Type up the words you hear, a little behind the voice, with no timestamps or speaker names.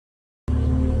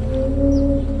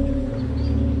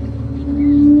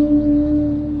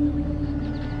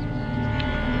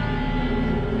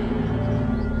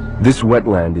This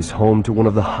wetland is home to one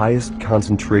of the highest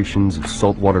concentrations of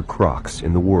saltwater crocs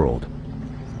in the world.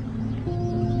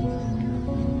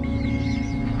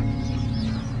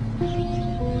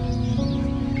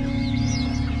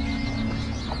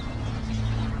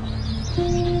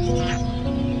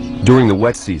 During the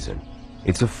wet season,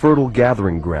 it's a fertile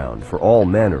gathering ground for all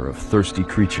manner of thirsty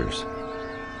creatures.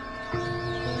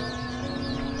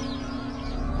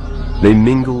 They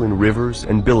mingle in rivers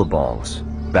and billabongs,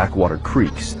 backwater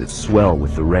creeks that swell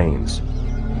with the rains.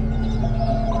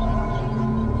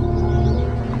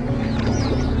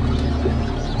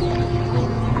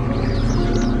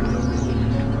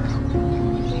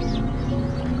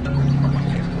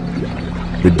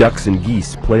 The ducks and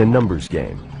geese play a numbers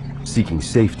game, seeking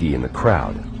safety in the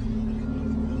crowd.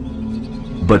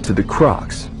 But to the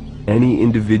crocs, any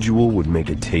individual would make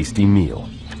a tasty meal.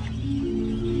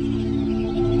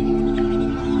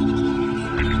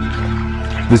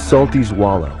 The salties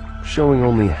wallow, showing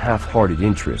only half-hearted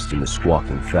interest in the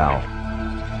squawking fowl.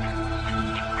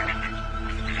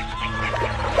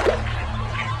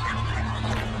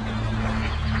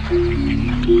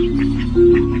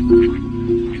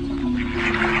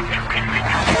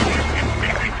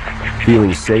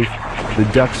 Feeling safe, the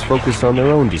ducks focus on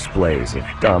their own displays of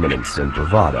dominance and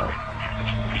bravado.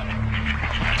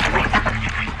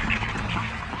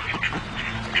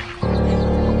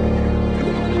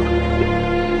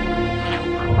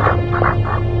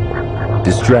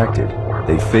 Distracted,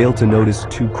 they fail to notice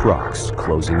two crocs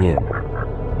closing in.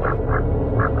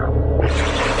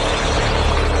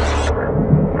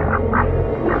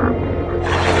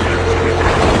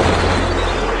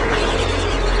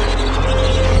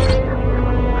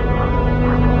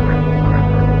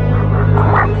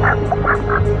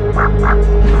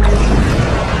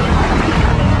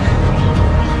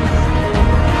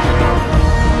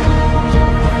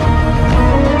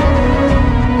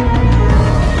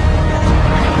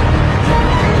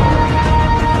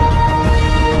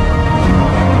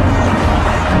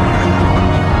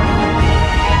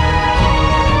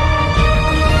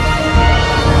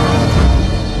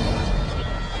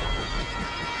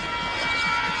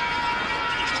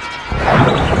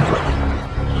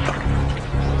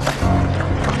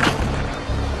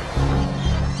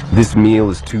 This meal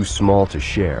is too small to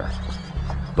share,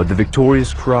 but the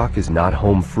victorious croc is not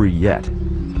home free yet.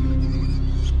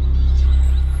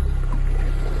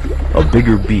 A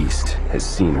bigger beast has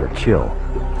seen her kill.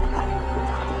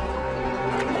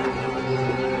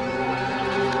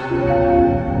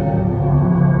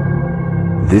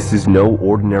 This is no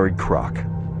ordinary croc.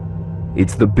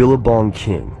 It's the Billabong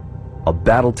King, a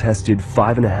battle-tested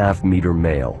 5.5-meter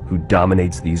male who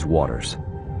dominates these waters.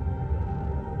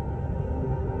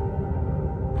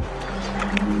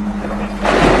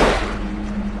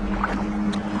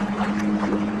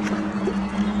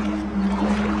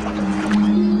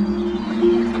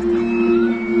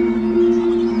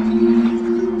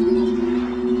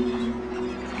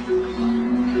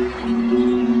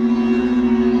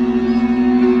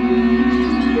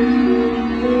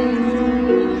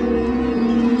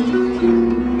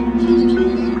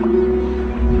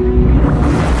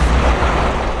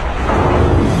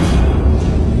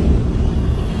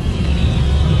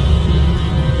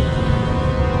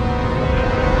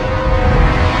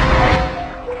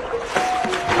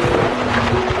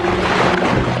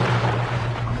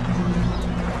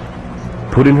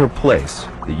 Put in her place,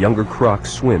 the younger croc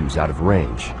swims out of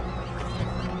range.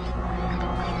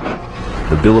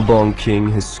 The Billabong King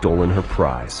has stolen her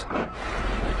prize.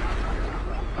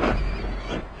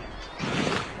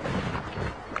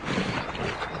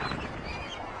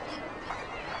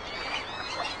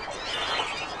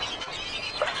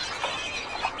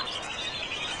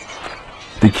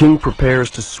 The king prepares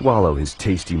to swallow his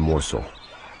tasty morsel.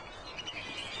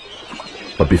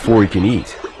 But before he can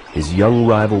eat, his young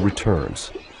rival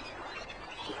returns.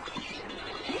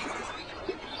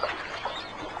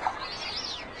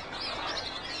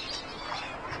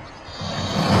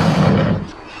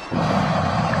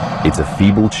 It's a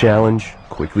feeble challenge,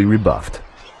 quickly rebuffed.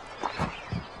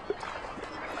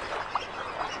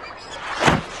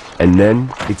 And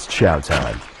then it's chow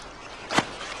time.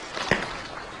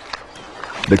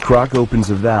 The croc opens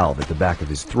a valve at the back of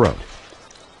his throat.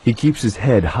 He keeps his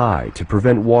head high to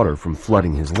prevent water from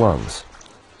flooding his lungs.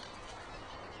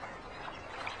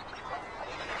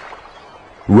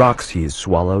 Rocks he has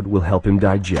swallowed will help him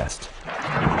digest.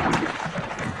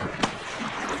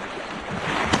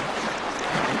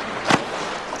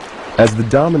 As the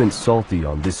dominant salty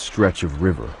on this stretch of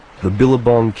river, the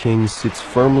Billabong King sits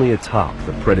firmly atop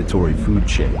the predatory food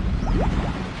chain.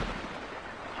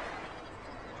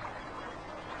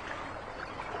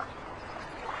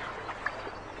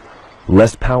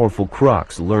 Less powerful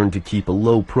crocs learn to keep a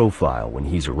low profile when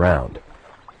he's around.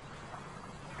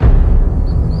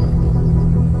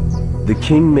 The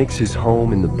king makes his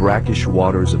home in the brackish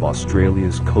waters of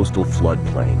Australia's coastal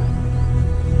floodplain.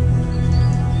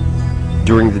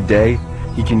 During the day,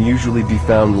 he can usually be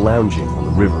found lounging on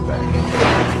the riverbank.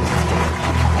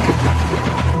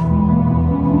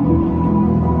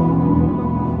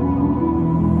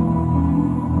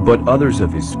 But others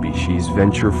of his species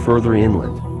venture further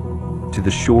inland, to the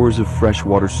shores of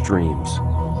freshwater streams,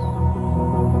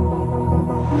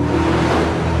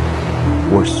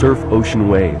 or surf ocean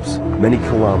waves many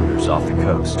kilometers off the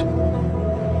coast.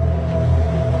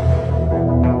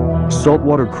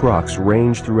 Saltwater crocs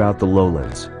range throughout the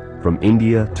lowlands, from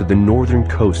India to the northern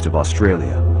coast of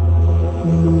Australia.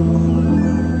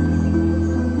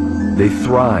 They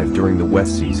thrive during the wet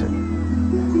season,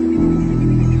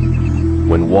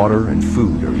 when water and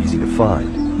food are easy to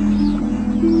find.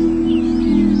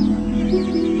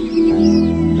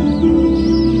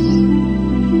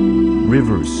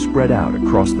 Rivers spread out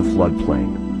across the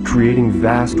floodplain, creating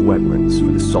vast wetlands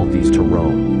for the salties to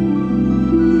roam.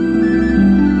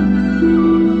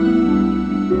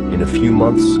 In a few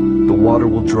months, the water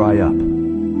will dry up,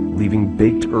 leaving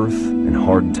baked earth and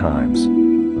hard times.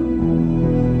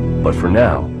 But for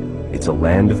now, it's a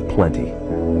land of plenty.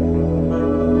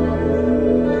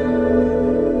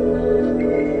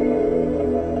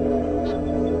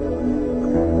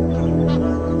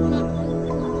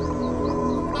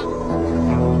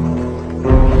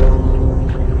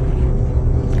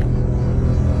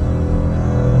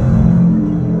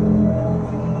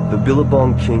 The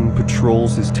Billabong king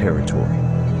patrols his territory.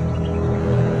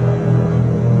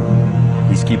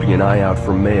 He's keeping an eye out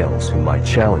for males who might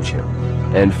challenge him,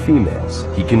 and females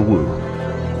he can woo.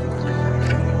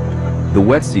 The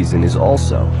wet season is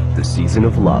also the season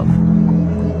of love.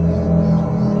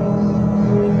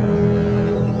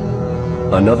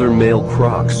 Another male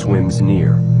croc swims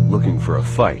near, looking for a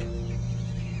fight.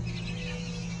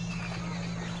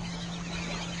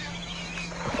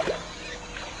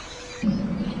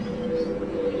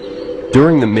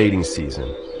 During the mating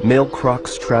season, male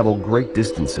crocs travel great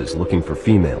distances looking for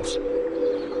females.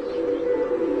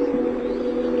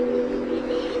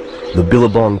 The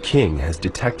Billabong king has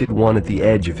detected one at the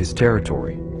edge of his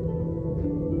territory.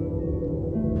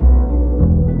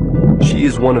 She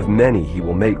is one of many he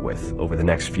will mate with over the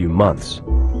next few months.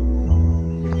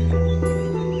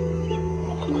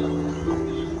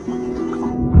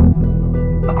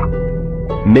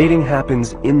 Mating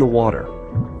happens in the water.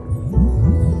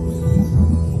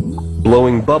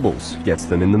 Blowing bubbles gets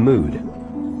them in the mood.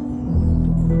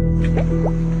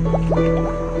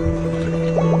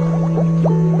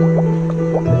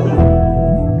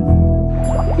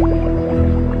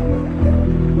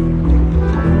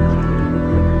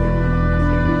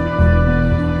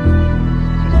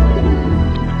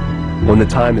 When the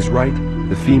time is right,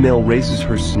 the female raises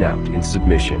her snout in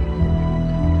submission.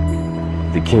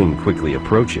 The king quickly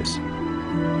approaches.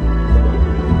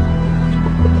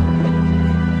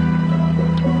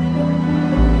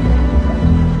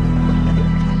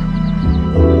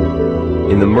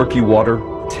 In the murky water,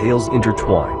 tails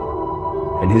intertwine,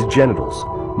 and his genitals,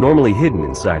 normally hidden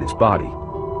inside his body,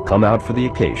 come out for the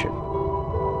occasion.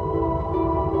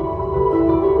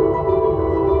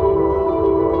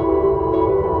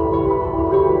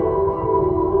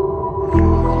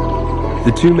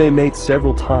 The two may mate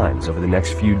several times over the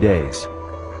next few days.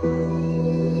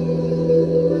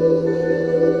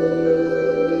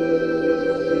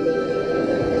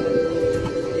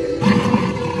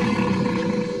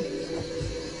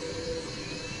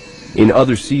 In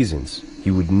other seasons, he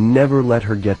would never let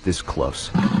her get this close.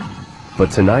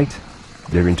 But tonight,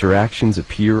 their interactions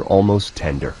appear almost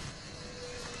tender.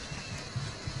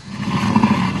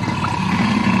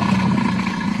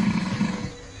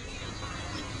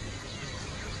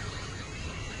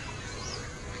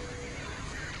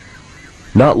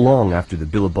 Not long after the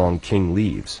Billabong king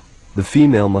leaves, the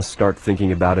female must start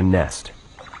thinking about a nest.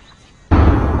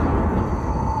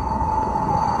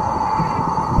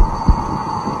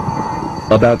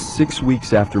 About 6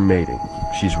 weeks after mating,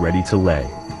 she's ready to lay.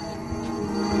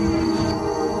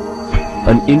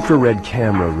 An infrared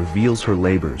camera reveals her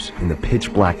labors in the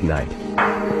pitch-black night.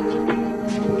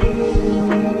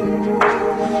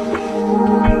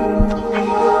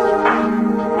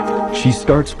 She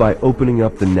starts by opening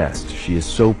up the nest she has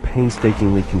so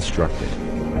painstakingly constructed.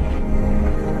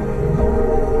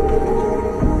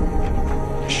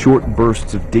 Short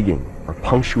bursts of digging are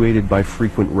punctuated by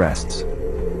frequent rests.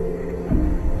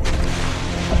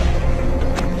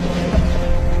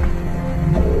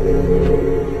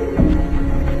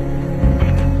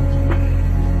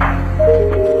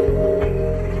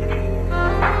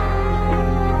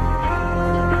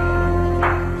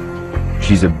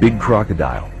 She's a big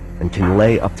crocodile and can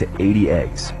lay up to 80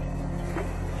 eggs.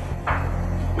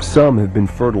 Some have been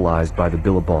fertilized by the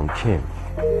Billabong king,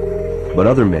 but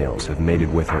other males have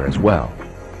mated with her as well.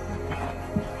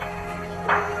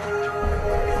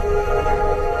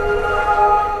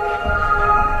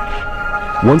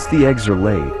 Once the eggs are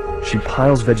laid, she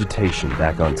piles vegetation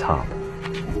back on top.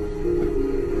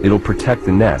 It'll protect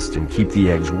the nest and keep the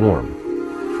eggs warm.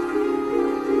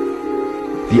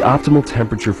 The optimal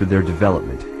temperature for their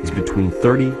development is between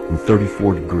 30 and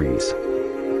 34 degrees.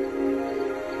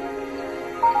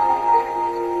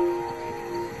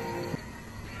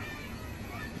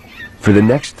 For the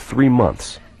next 3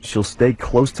 months, she'll stay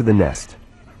close to the nest.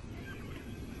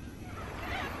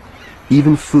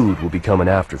 Even food will become an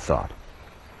afterthought.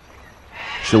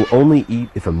 She'll only eat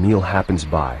if a meal happens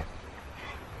by.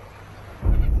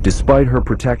 Despite her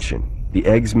protection, the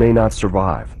eggs may not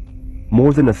survive.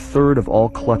 More than a third of all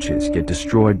clutches get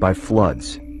destroyed by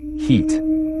floods, heat,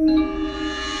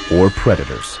 or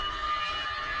predators.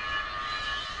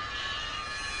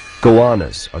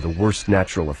 Goannas are the worst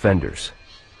natural offenders.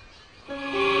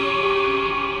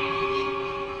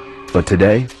 But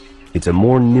today, it's a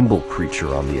more nimble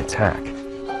creature on the attack.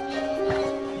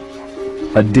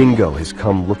 A dingo has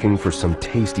come looking for some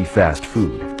tasty fast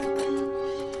food.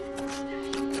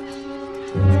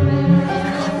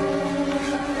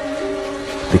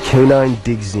 The canine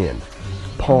digs in,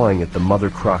 pawing at the mother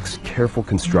croc's careful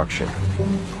construction.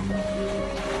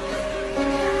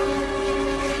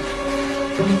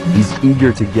 He's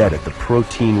eager to get at the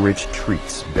protein-rich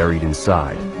treats buried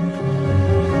inside.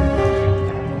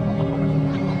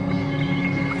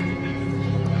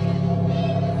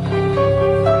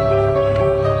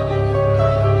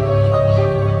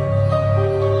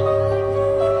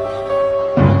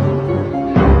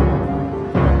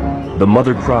 The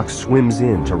mother croc swims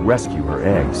in to rescue her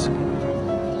eggs.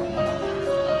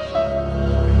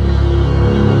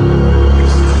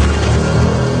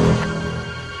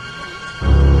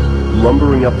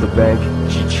 Lumbering up the bank,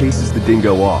 she chases the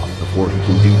dingo off before he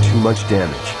can do too much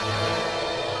damage.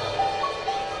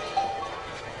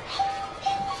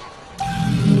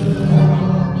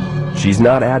 She's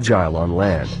not agile on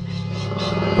land,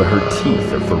 but her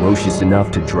teeth are ferocious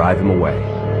enough to drive him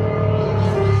away.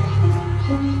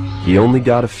 He only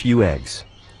got a few eggs,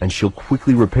 and she'll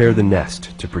quickly repair the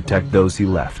nest to protect those he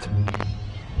left.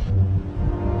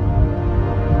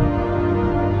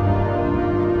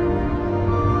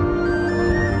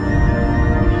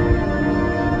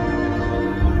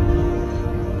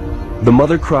 The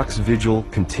mother croc's vigil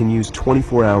continues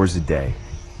 24 hours a day.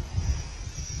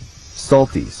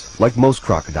 Salties, like most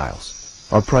crocodiles,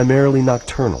 are primarily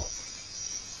nocturnal.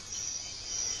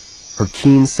 Her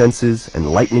keen senses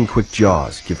and lightning-quick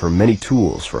jaws give her many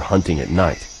tools for hunting at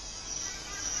night.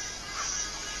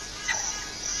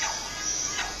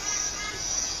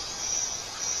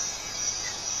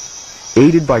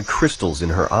 Aided by crystals in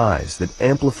her eyes that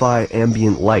amplify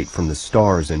ambient light from the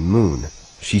stars and moon,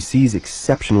 she sees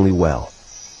exceptionally well.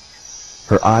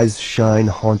 Her eyes shine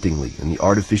hauntingly in the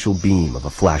artificial beam of a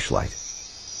flashlight.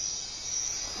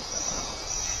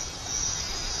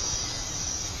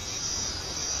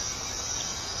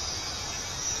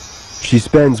 She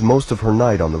spends most of her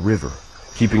night on the river,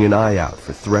 keeping an eye out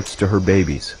for threats to her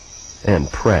babies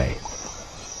and prey.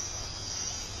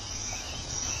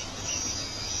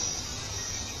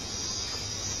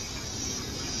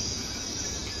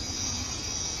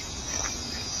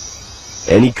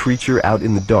 Any creature out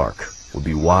in the dark would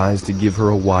be wise to give her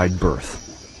a wide berth.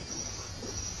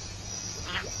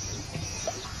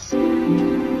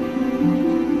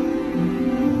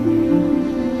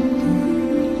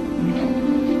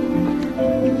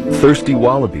 Thirsty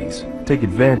wallabies take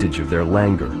advantage of their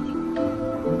languor.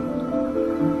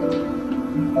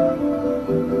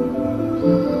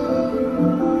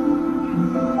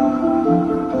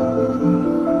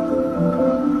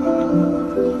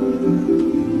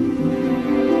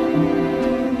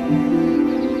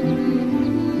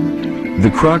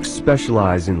 The crocs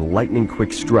specialize in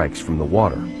lightning-quick strikes from the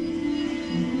water,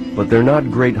 but they're not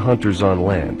great hunters on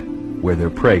land, where their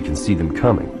prey can see them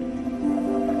coming.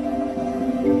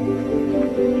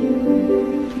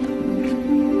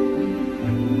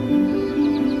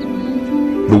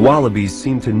 The wallabies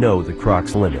seem to know the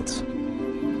croc's limits.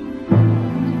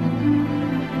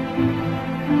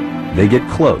 They get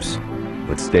close,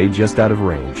 but stay just out of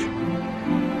range.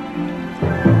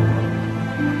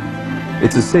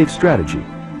 It's a safe strategy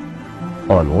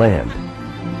on land.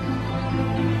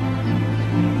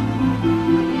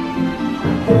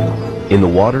 In the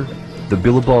water, the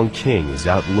Billabong king is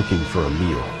out looking for a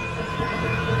meal.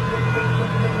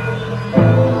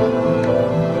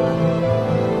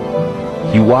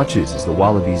 He watches as the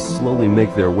wallabies slowly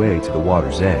make their way to the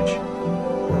water's edge.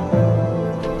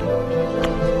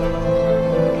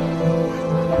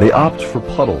 They opt for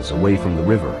puddles away from the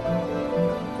river.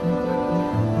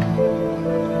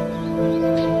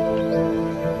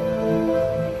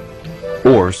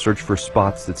 Or search for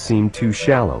spots that seem too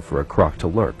shallow for a croc to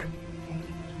lurk.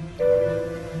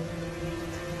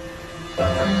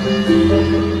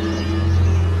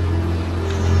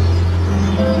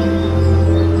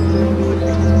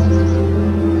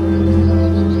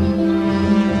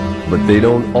 But they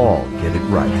don't all get it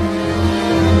right.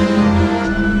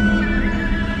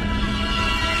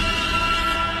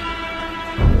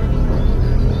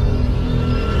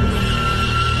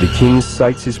 The king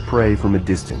sights his prey from a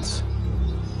distance,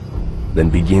 then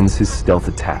begins his stealth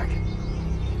attack.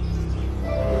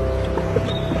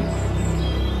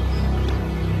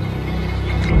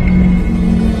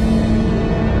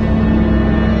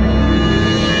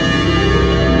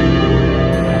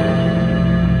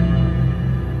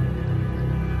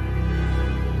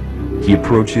 He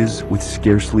approaches with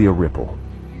scarcely a ripple.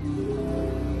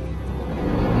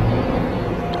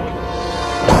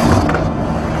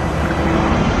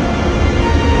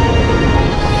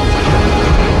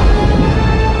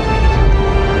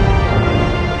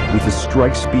 With a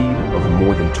strike speed of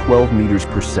more than 12 meters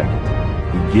per second,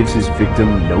 he gives his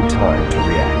victim no time to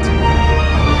react.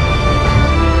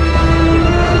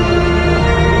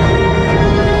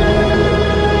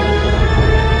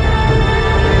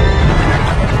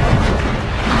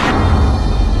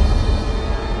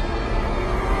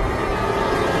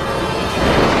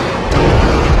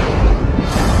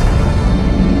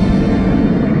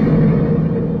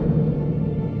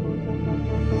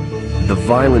 The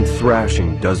violent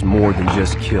thrashing does more than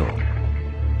just kill.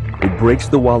 It breaks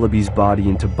the wallaby's body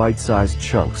into bite-sized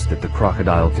chunks that the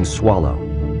crocodile can swallow.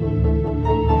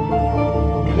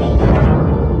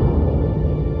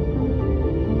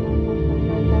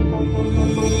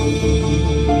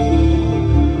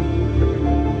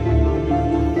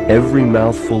 Every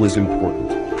mouthful is important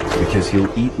because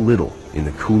he'll eat little in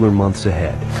the cooler months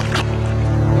ahead.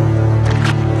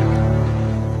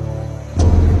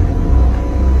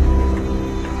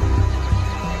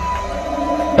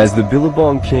 As the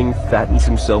Billabong King fattens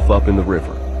himself up in the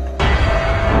river,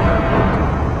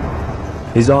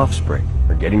 his offspring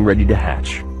are getting ready to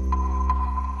hatch.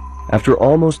 After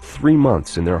almost 3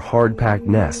 months in their hard-packed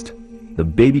nest, the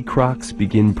baby crocs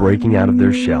begin breaking out of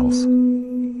their shells.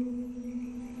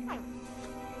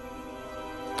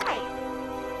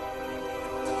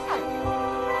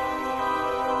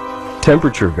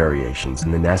 Temperature variations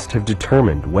in the nest have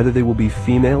determined whether they will be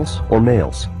females or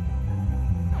males.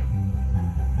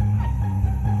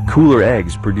 Cooler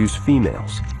eggs produce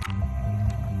females.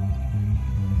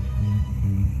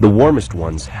 The warmest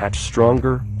ones hatch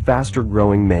stronger,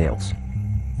 faster-growing males.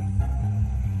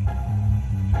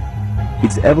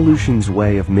 It's evolution's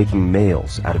way of making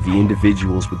males out of the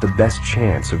individuals with the best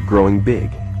chance of growing big.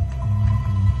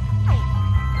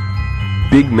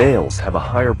 Big males have a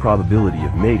higher probability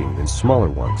of mating than smaller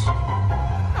ones.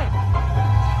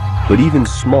 But even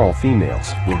small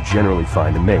females will generally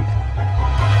find a mate.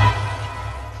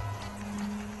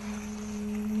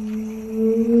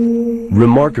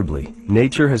 Remarkably,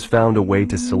 nature has found a way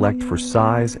to select for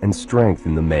size and strength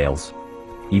in the males,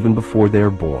 even before they are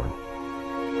born.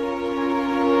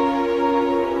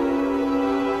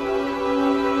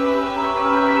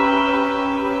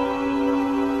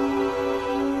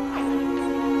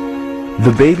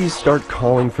 The babies start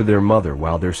calling for their mother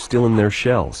while they're still in their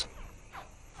shells.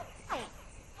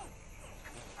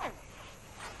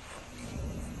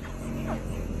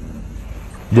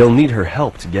 They'll need her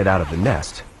help to get out of the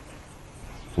nest,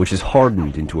 which is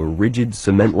hardened into a rigid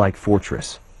cement-like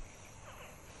fortress.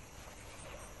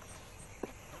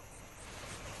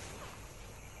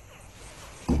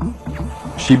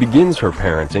 She begins her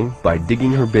parenting by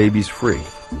digging her babies free.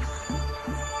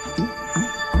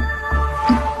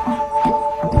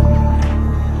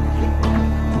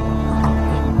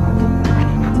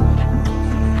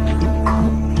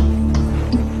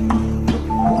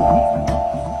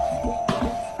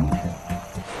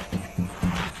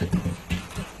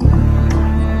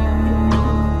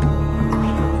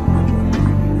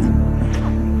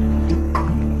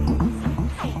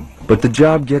 But the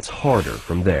job gets harder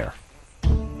from there.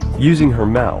 Using her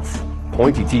mouth,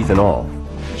 pointy teeth and all,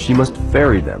 she must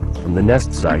ferry them from the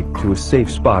nest site to a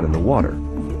safe spot in the water.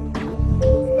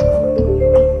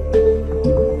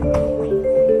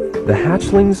 The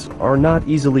hatchlings are not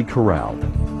easily corralled.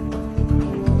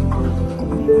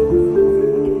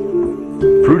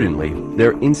 Prudently,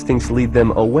 their instincts lead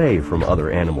them away from other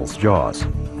animals' jaws.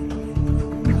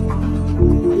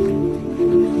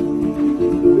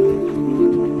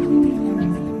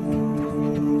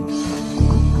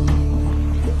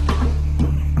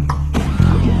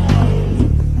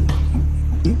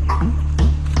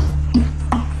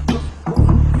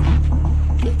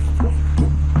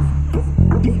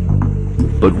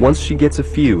 But once she gets a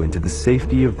few into the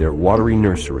safety of their watery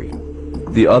nursery,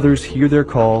 the others hear their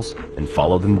calls and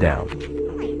follow them down.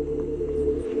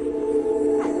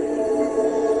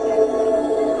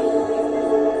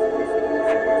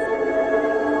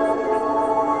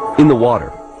 In the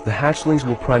water, the hatchlings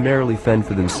will primarily fend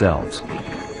for themselves.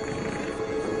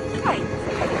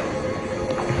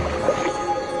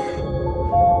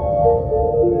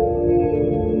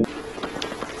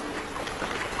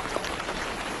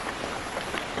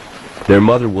 Their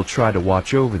mother will try to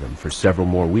watch over them for several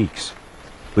more weeks,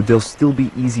 but they'll still be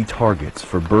easy targets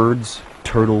for birds,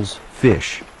 turtles,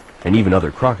 fish, and even other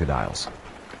crocodiles.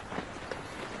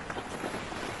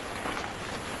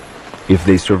 If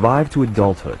they survive to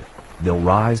adulthood, they'll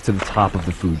rise to the top of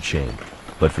the food chain,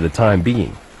 but for the time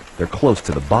being, they're close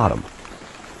to the bottom.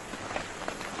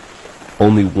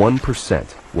 Only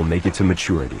 1% will make it to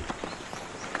maturity.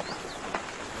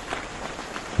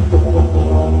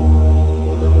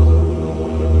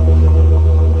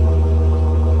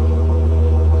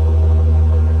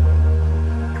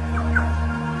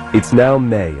 It's now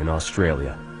May in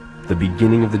Australia, the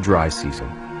beginning of the dry season.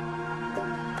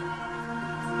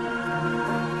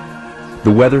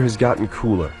 The weather has gotten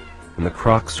cooler, and the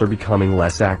crocs are becoming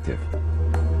less active.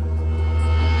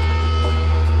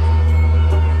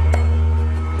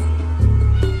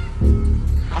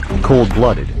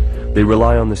 Cold-blooded, they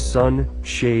rely on the sun,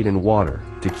 shade, and water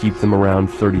to keep them around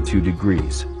 32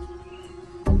 degrees.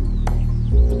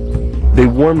 They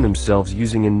warm themselves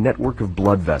using a network of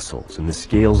blood vessels and the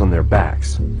scales on their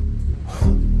backs.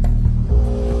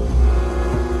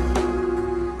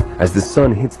 As the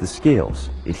sun hits the scales,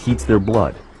 it heats their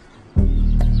blood.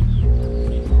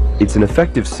 It's an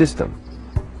effective system,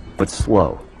 but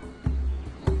slow.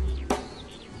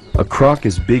 A croc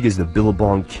as big as the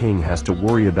Billabong king has to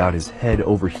worry about his head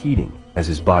overheating as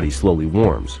his body slowly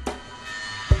warms.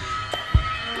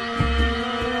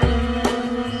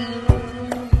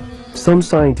 Some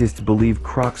scientists believe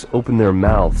crocs open their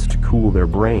mouths to cool their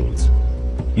brains,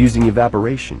 using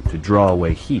evaporation to draw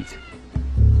away heat.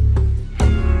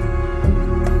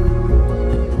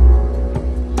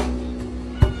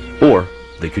 Or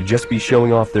they could just be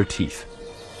showing off their teeth,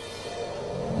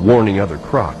 warning other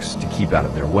crocs to keep out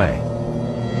of their way.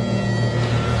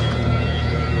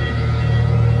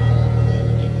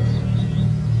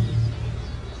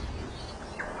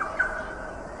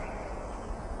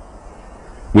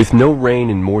 With no rain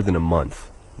in more than a month,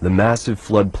 the massive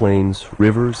floodplains,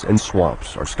 rivers, and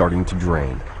swamps are starting to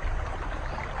drain.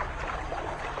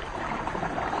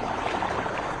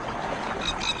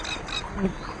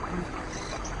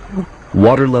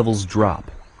 Water levels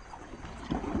drop,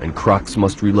 and crocs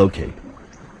must relocate.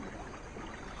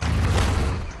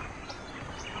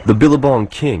 The Billabong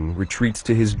king retreats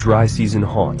to his dry season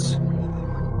haunts.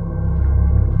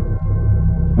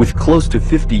 With close to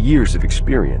 50 years of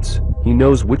experience, he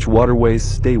knows which waterways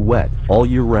stay wet all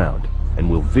year round and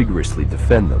will vigorously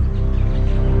defend them.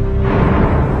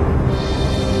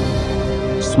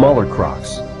 Smaller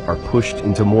crocs are pushed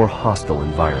into more hostile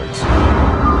environs.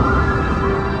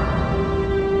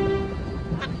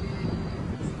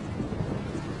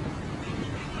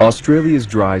 Australia's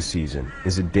dry season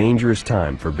is a dangerous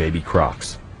time for baby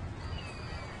crocs.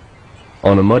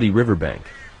 On a muddy riverbank,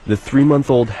 the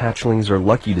 3-month-old hatchlings are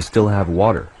lucky to still have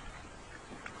water.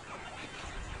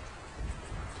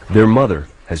 Their mother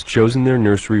has chosen their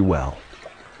nursery well.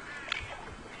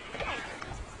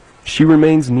 She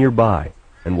remains nearby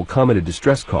and will come at a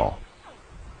distress call.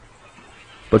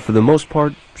 But for the most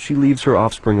part, she leaves her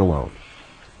offspring alone.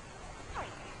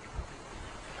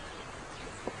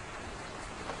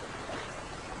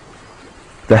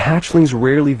 The hatchlings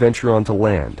rarely venture onto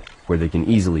land, where they can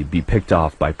easily be picked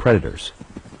off by predators.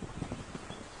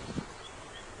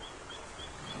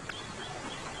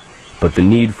 But the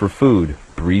need for food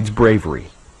breeds bravery,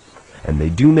 and they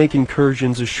do make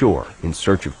incursions ashore in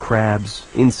search of crabs,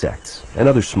 insects, and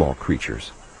other small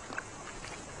creatures.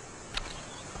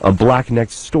 A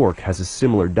black-necked stork has a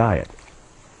similar diet,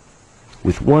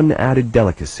 with one added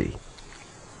delicacy: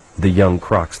 the young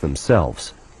crocs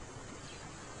themselves.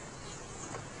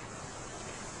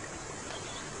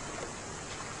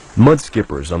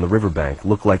 Mudskippers on the riverbank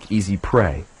look like easy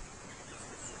prey.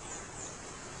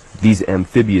 These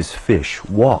amphibious fish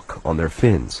walk on their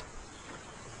fins.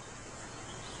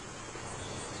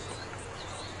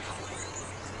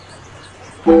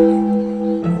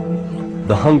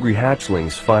 The hungry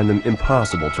hatchlings find them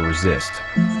impossible to resist,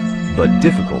 but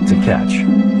difficult to catch.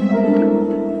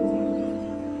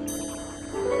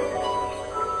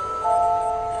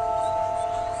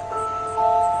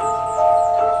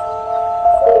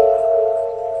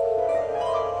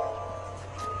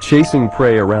 Chasing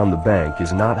prey around the bank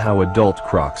is not how adult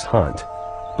crocs hunt,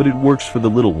 but it works for the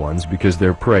little ones because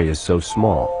their prey is so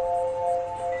small.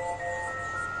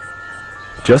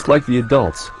 Just like the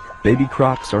adults, baby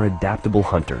crocs are adaptable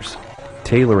hunters,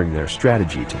 tailoring their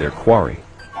strategy to their quarry.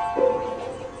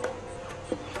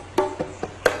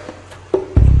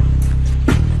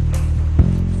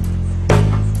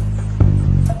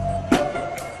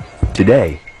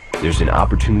 Today, there's an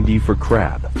opportunity for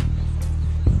crab.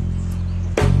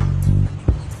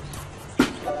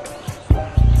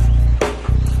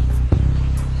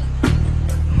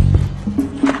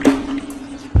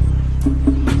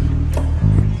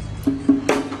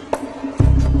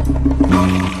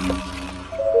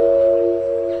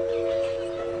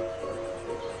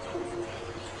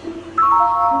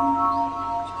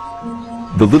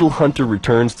 The little hunter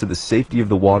returns to the safety of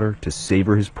the water to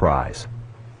savor his prize.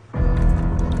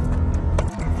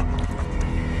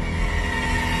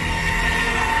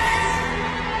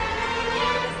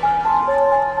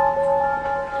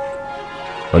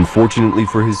 Unfortunately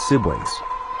for his siblings,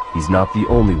 he's not the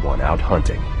only one out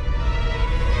hunting.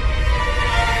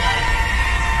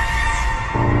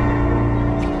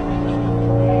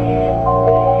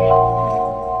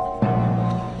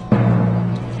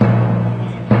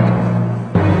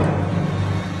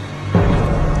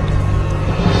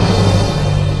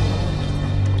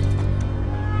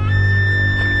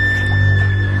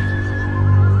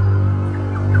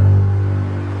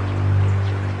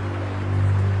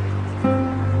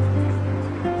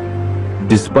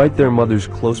 Despite their mother's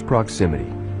close proximity,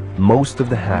 most of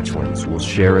the hatchlings will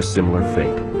share a similar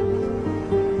fate.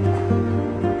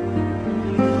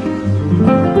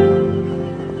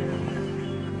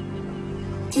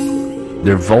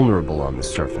 They're vulnerable on the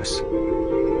surface.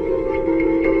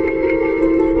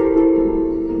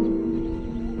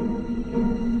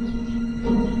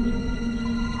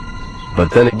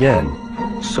 But then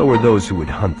again, so are those who would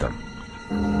hunt them.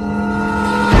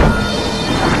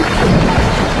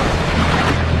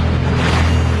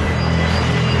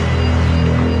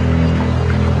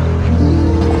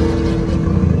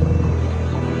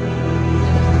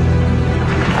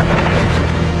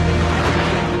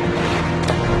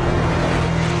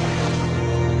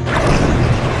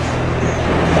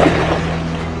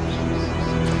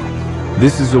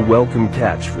 This is a welcome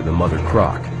catch for the mother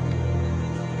croc,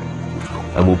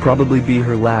 and will probably be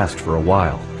her last for a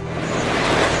while.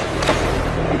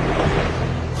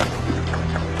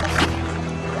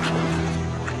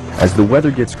 As the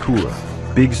weather gets cooler,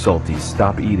 big salties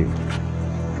stop eating.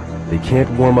 They can't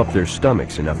warm up their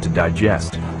stomachs enough to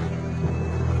digest.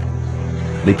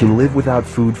 They can live without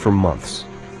food for months,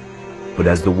 but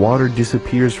as the water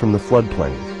disappears from the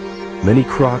floodplain, many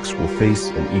crocs will face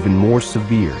an even more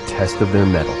severe test of their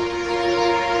mettle.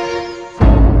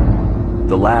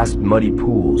 The last muddy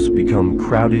pools become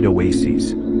crowded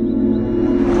oases.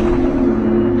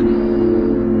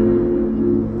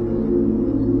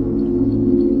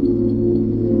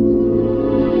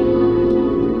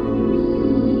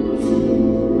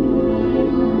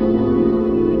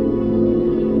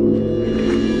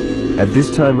 At this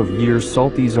time of year,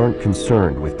 salties aren't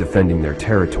concerned with defending their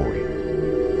territory.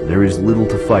 There is little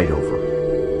to fight over.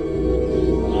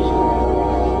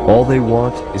 All they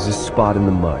want is a spot in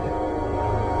the mud.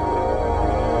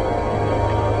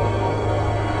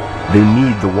 They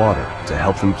need the water to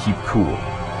help them keep cool.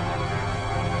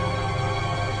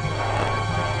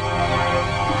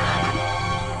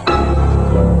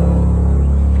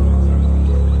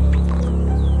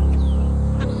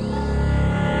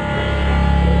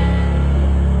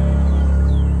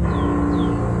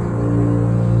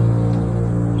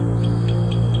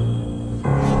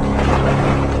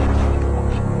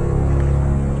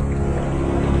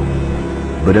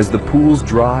 But as the pools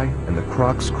dry and the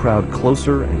crocs crowd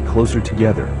closer and closer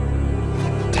together,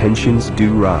 tensions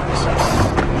do rise.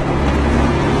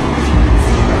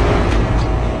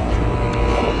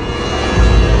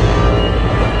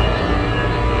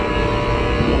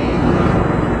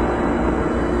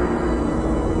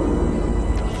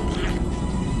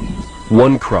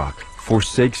 One croc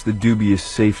forsakes the dubious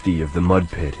safety of the mud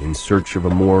pit in search of a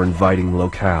more inviting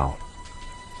locale.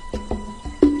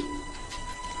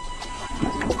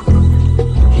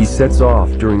 He sets off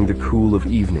during the cool of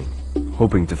evening,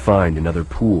 hoping to find another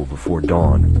pool before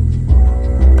dawn.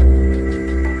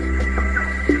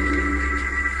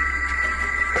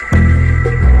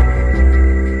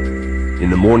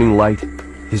 In the morning light,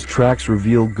 his tracks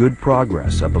reveal good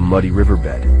progress up a muddy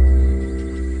riverbed.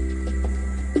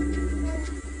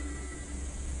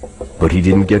 But he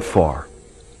didn't get far.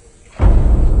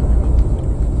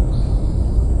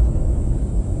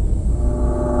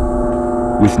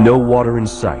 With no water in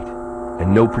sight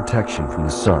and no protection from the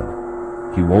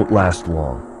sun, he won't last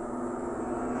long.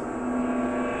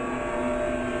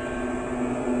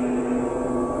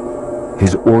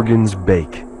 His organs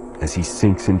bake as he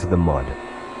sinks into the mud.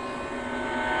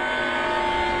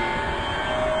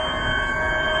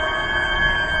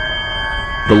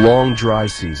 The long dry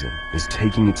season is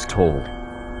taking its toll.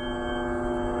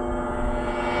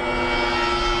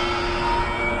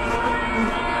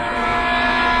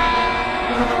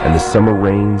 And the summer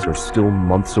rains are still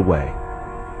months away.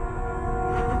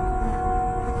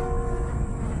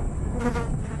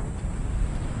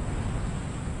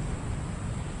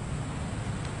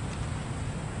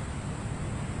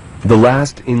 The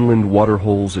last inland water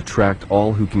holes attract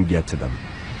all who can get to them.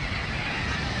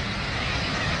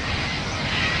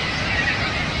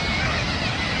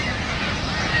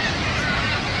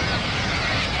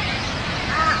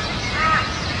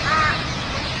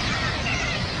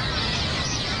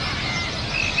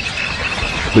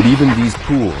 But even these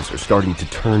pools are starting to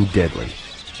turn deadly.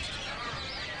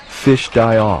 Fish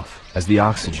die off as the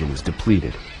oxygen is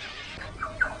depleted.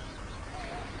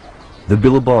 The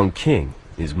Billabong king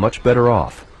is much better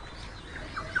off.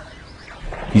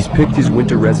 He's picked his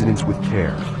winter residence with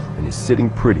care and is sitting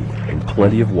pretty in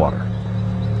plenty of water.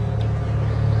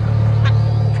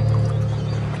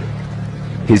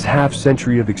 His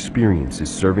half-century of experience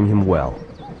is serving him well.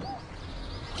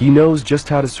 He knows just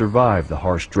how to survive the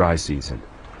harsh dry season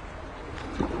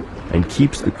and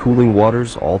keeps the cooling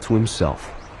waters all to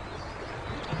himself.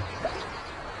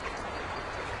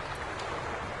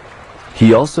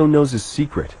 He also knows a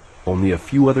secret only a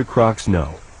few other crocs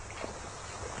know.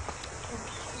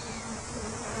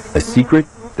 A secret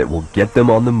that will get them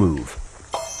on the move.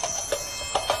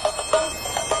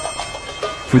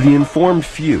 For the informed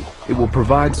few, it will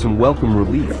provide some welcome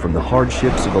relief from the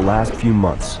hardships of the last few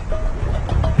months.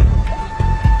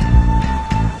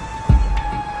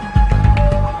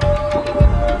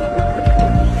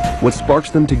 What sparks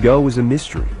them to go is a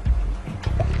mystery.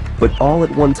 But all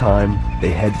at one time, they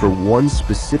head for one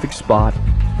specific spot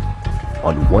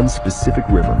on one specific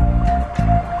river.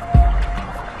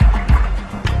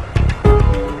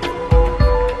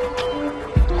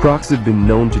 Crocs have been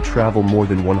known to travel more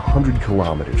than 100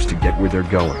 kilometers to get where they're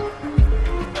going.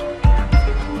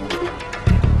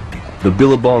 The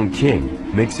Billabong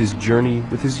king makes his journey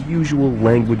with his usual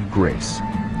languid grace.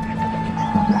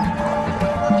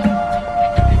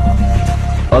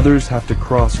 Others have to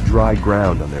cross dry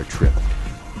ground on their trip.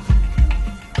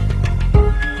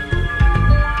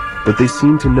 But they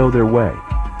seem to know their way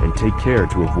and take care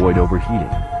to avoid overheating.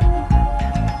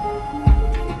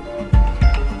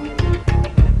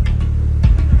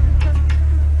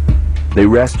 They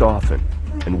rest often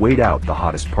and wait out the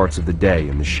hottest parts of the day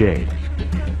in the shade.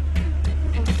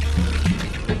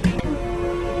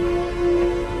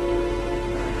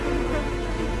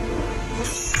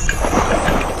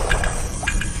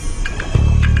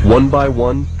 One by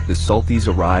one, the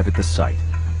salties arrive at the site.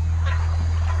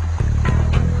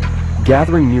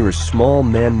 Gathering near a small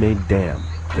man-made dam,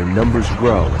 their numbers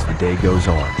grow as the day goes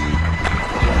on.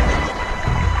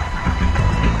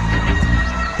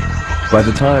 By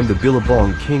the time the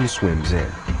Billabong king swims in,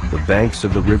 the banks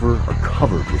of the river are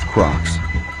covered with crocs.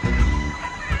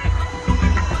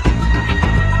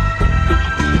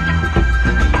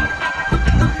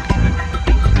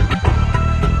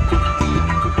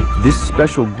 This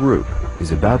special group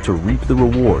is about to reap the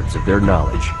rewards of their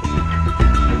knowledge.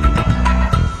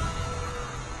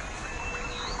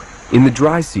 In the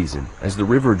dry season, as the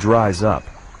river dries up,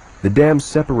 the dam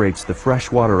separates the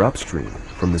fresh water upstream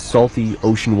from the salty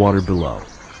ocean water below.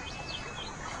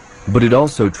 But it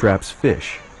also traps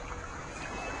fish.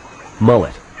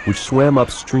 Mullet, which swam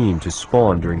upstream to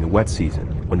spawn during the wet season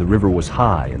when the river was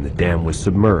high and the dam was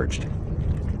submerged.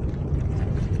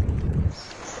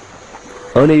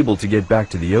 Unable to get back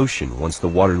to the ocean once the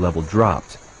water level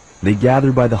dropped, they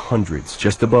gather by the hundreds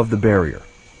just above the barrier.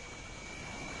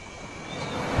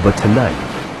 But tonight,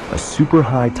 a super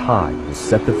high tide will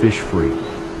set the fish free.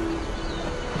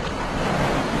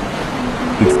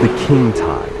 It's the king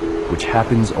tide, which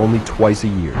happens only twice a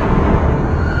year.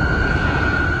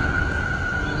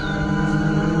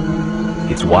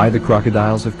 It's why the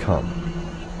crocodiles have come.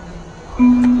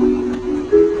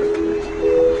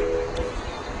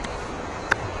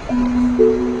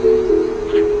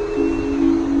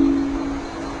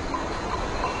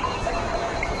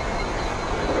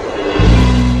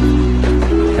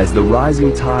 As the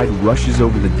rising tide rushes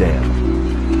over the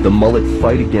dam, the mullet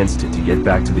fight against it to get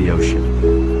back to the ocean.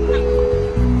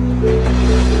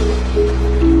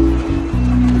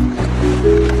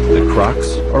 The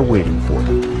crocs are waiting for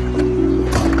them.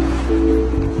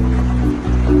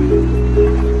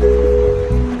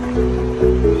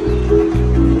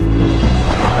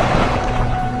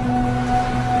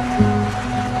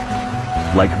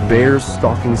 Like bears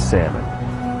stalking salmon,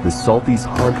 the salties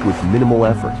hunt with minimal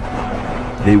effort.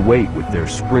 They wait with their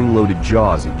spring-loaded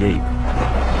jaws agape,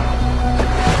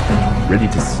 ready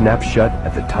to snap shut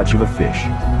at the touch of a fish.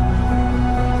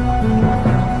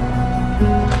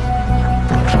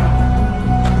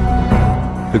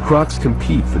 The crocs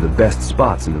compete for the best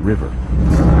spots in the river.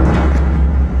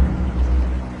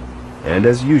 And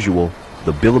as usual,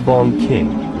 the Billabong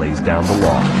King lays down the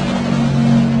law.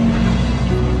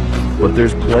 But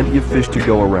there's plenty of fish to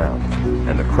go around,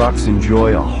 and the crocs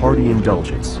enjoy a hearty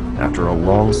indulgence after a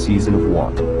long season of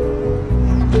want.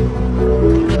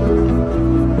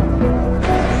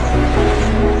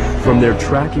 From their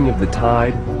tracking of the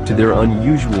tide to their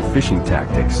unusual fishing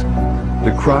tactics,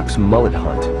 the croc's mullet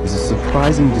hunt is a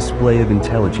surprising display of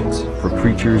intelligence for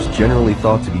creatures generally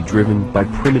thought to be driven by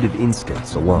primitive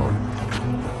instincts alone.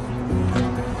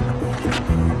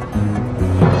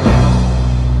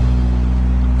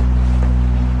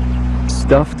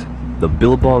 Stuffed, the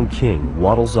Billabong King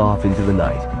waddles off into the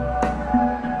night.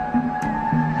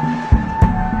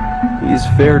 He has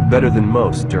fared better than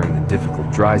most during the difficult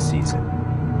dry season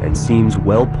and seems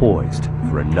well poised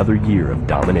for another year of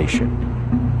domination.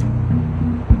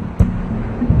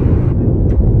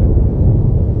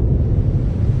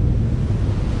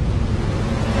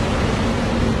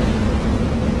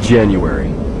 January.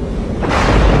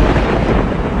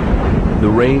 The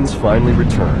rains finally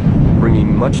return,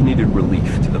 bringing much-needed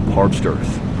relief to the parched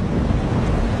earth.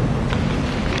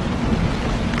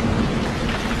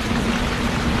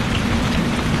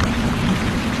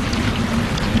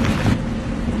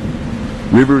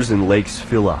 Rivers and lakes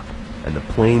fill up, and the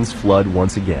plains flood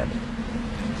once again.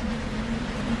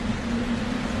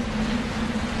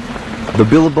 The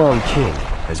Billabong King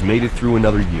has made it through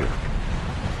another year.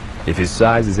 If his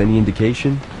size is any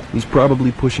indication, he's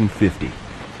probably pushing 50.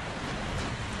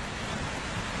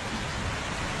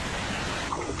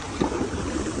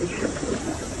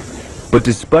 But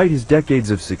despite his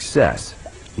decades of success,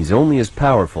 he's only as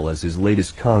powerful as his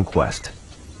latest conquest.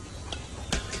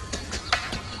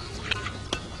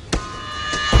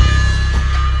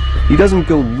 He doesn't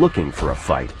go looking for a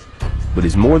fight, but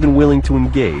is more than willing to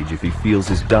engage if he feels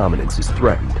his dominance is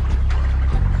threatened.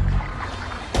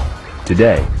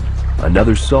 Today,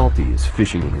 another salty is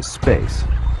fishing in his space.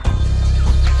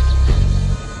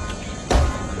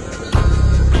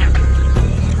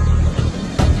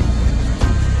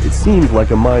 It seems like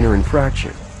a minor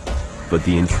infraction, but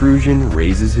the intrusion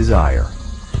raises his ire.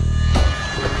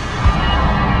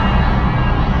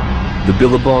 The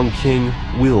Billabong King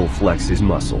will flex his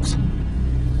muscles.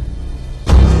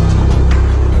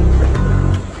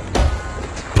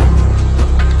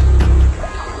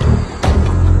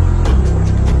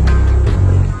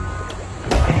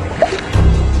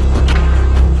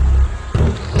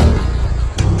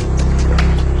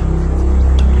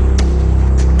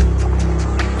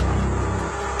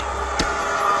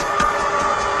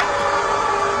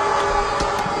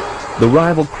 The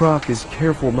rival croc is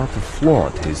careful not to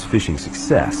flaunt his fishing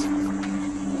success.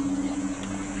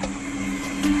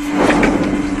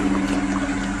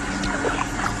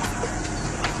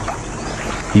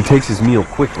 He takes his meal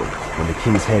quickly when the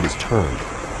king's head is turned.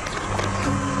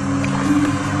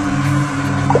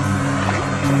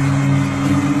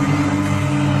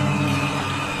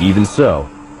 Even so,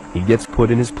 he gets put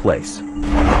in his place.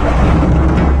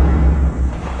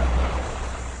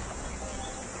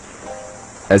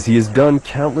 As he has done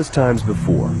countless times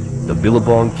before, the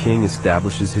Billabong King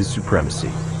establishes his supremacy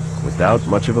without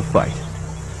much of a fight.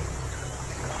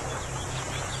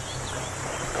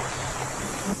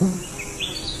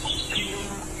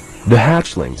 The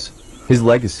hatchlings, his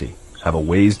legacy, have a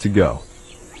ways to go.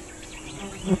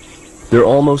 They're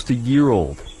almost a year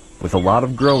old, with a lot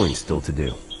of growing still to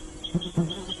do.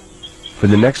 For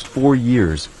the next 4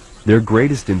 years, their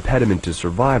greatest impediment to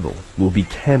survival will be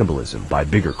cannibalism by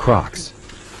bigger crocs.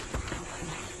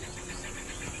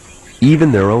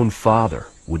 Even their own father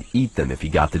would eat them if he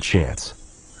got the chance.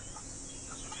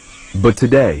 But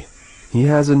today, he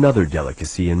has another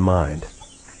delicacy in mind.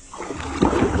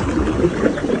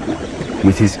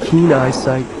 With his keen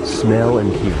eyesight, smell,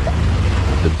 and hearing,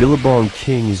 the Billabong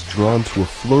King is drawn to a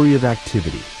flurry of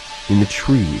activity in the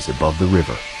trees above the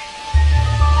river.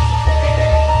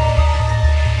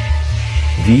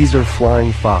 These are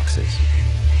flying foxes,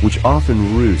 which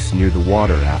often roost near the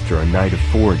water after a night of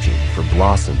foraging for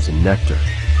blossoms and nectar.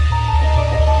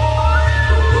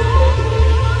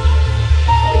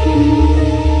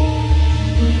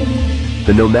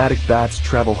 The nomadic bats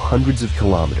travel hundreds of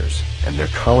kilometers, and their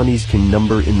colonies can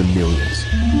number in the millions.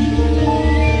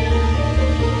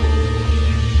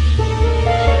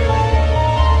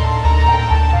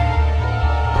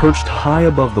 Perched high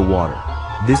above the water,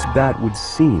 this bat would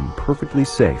seem perfectly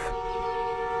safe.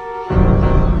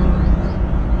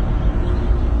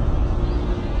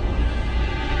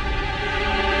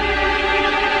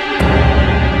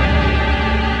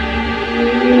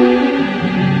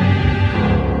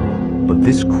 But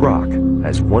this croc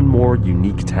has one more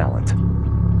unique talent.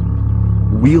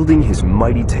 Wielding his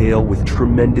mighty tail with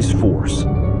tremendous force,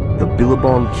 the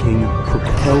Billabong king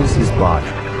propels his body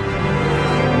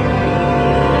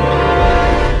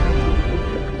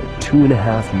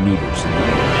 2.5 meters in the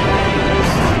air.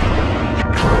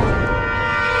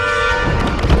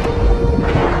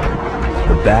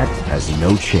 The bat has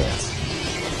no chance.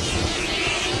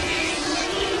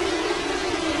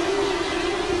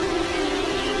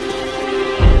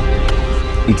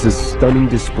 It's a stunning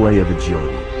display of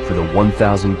agility for the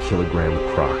 1,000-kilogram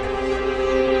croc.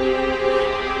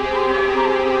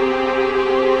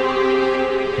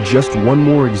 Just one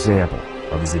more example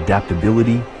of his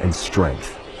adaptability and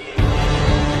strength.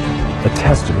 A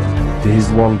testament to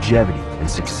his longevity and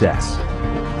success.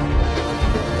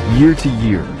 Year to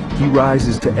year, he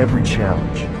rises to every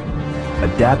challenge,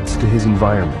 adapts to his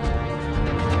environment,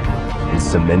 and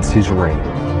cements his reign.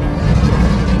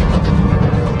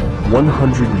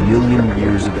 100 million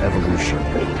years of evolution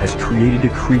has created a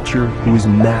creature who is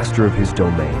master of his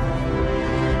domain.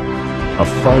 A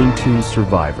fine-tuned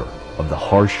survivor of the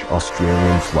harsh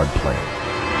Australian floodplain.